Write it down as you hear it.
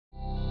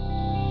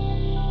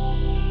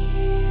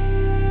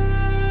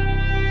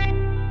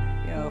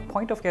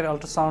Point of Care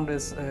Ultrasound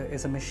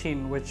is a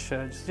machine which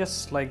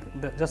just like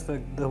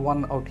the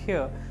one out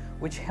here,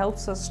 which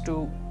helps us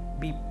to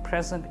be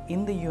present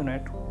in the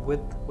unit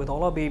with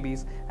all our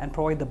babies and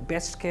provide the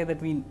best care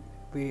that we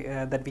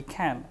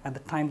can at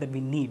the time that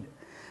we need.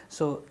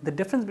 So the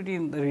difference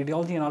between the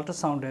radiology and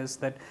ultrasound is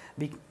that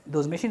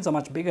those machines are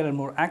much bigger and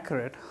more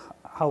accurate.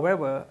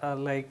 However,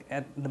 like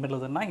at the middle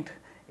of the night,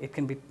 it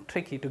can be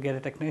tricky to get a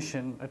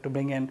technician to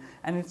bring in,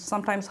 and it's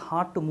sometimes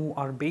hard to move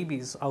our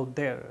babies out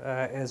there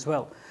as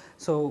well.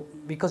 So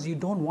because you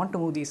don't want to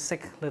move these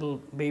sick little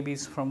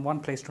babies from one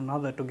place to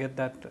another to get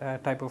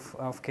that type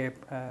of care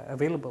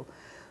available.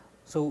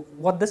 So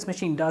what this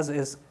machine does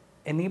is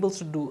enables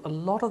to do a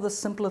lot of the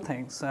simpler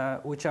things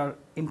which are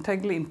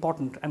integrally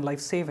important and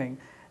life-saving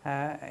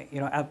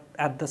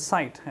at the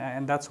site,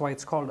 and that's why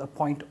it's called a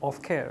point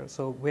of care.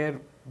 So where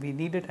we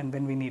need it and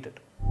when we need it.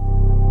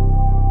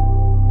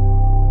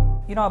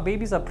 Our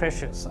babies are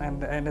precious,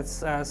 and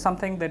it's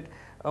something that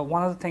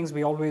one of the things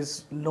we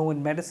always know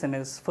in medicine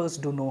is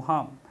first do no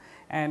harm.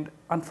 And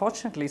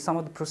unfortunately, some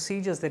of the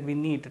procedures that we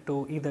need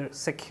to either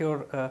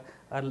secure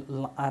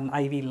an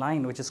IV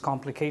line, which is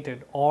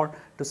complicated, or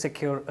to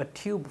secure a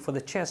tube for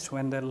the chest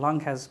when the lung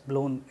has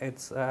blown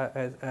its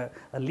a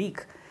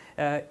leak,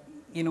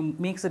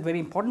 makes it very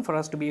important for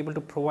us to be able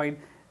to provide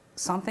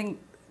something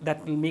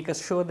that will make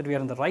us sure that we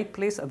are in the right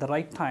place at the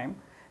right time,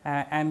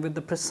 and with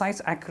the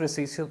precise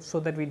accuracy so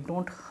that we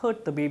don't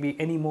hurt the baby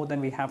any more than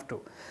we have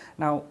to.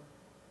 Now,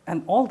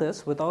 and all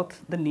this without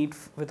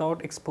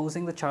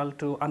exposing the child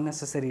to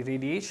unnecessary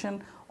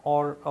radiation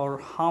or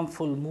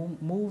harmful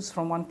moves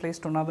from one place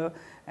to another,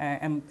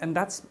 and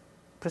that's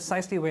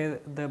precisely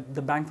where the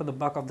bang for the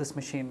buck of this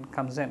machine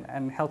comes in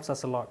and helps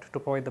us a lot to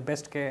provide the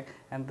best care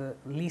and the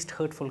least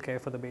hurtful care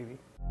for the baby.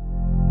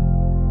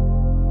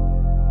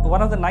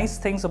 One of the nice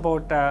things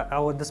about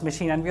this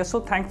machine, and we are so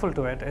thankful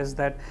to it, is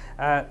that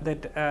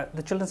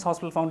the Children's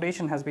Hospital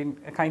Foundation has been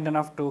kind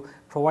enough to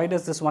provide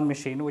us this one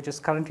machine, which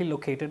is currently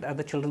located at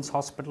the Children's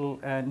Hospital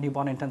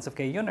Newborn Intensive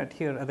Care Unit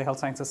here at the Health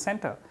Sciences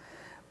Center.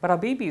 But our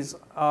babies,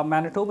 our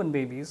Manitoban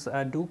babies,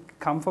 do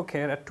come for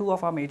care at two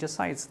of our major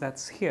sites.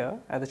 That's here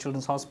at the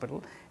Children's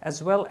Hospital,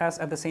 as well as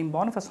at the St.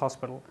 Boniface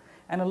Hospital.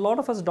 And a lot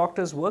of us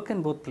doctors work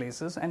in both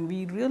places, and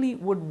we really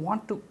would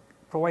want to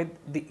provide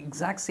the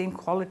exact same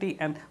quality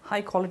and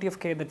high quality of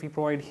care that we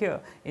provide here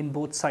in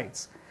both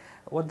sites.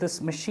 What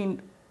this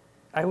machine,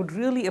 I would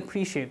really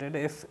appreciate it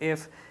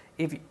if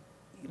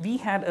we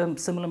had a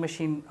similar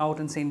machine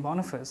out in St.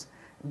 Boniface.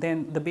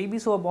 Then the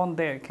babies who are born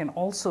there can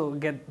also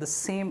get the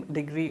same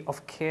degree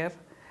of care,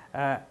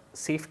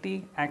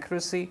 safety,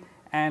 accuracy,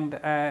 and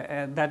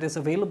that is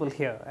available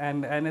here.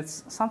 And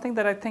it's something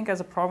that I think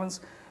as a province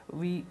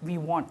we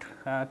want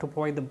to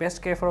provide the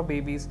best care for our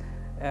babies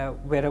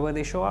wherever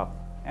they show up.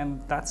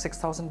 And that's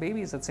 6,000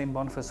 babies at St.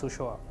 Boniface who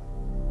show up.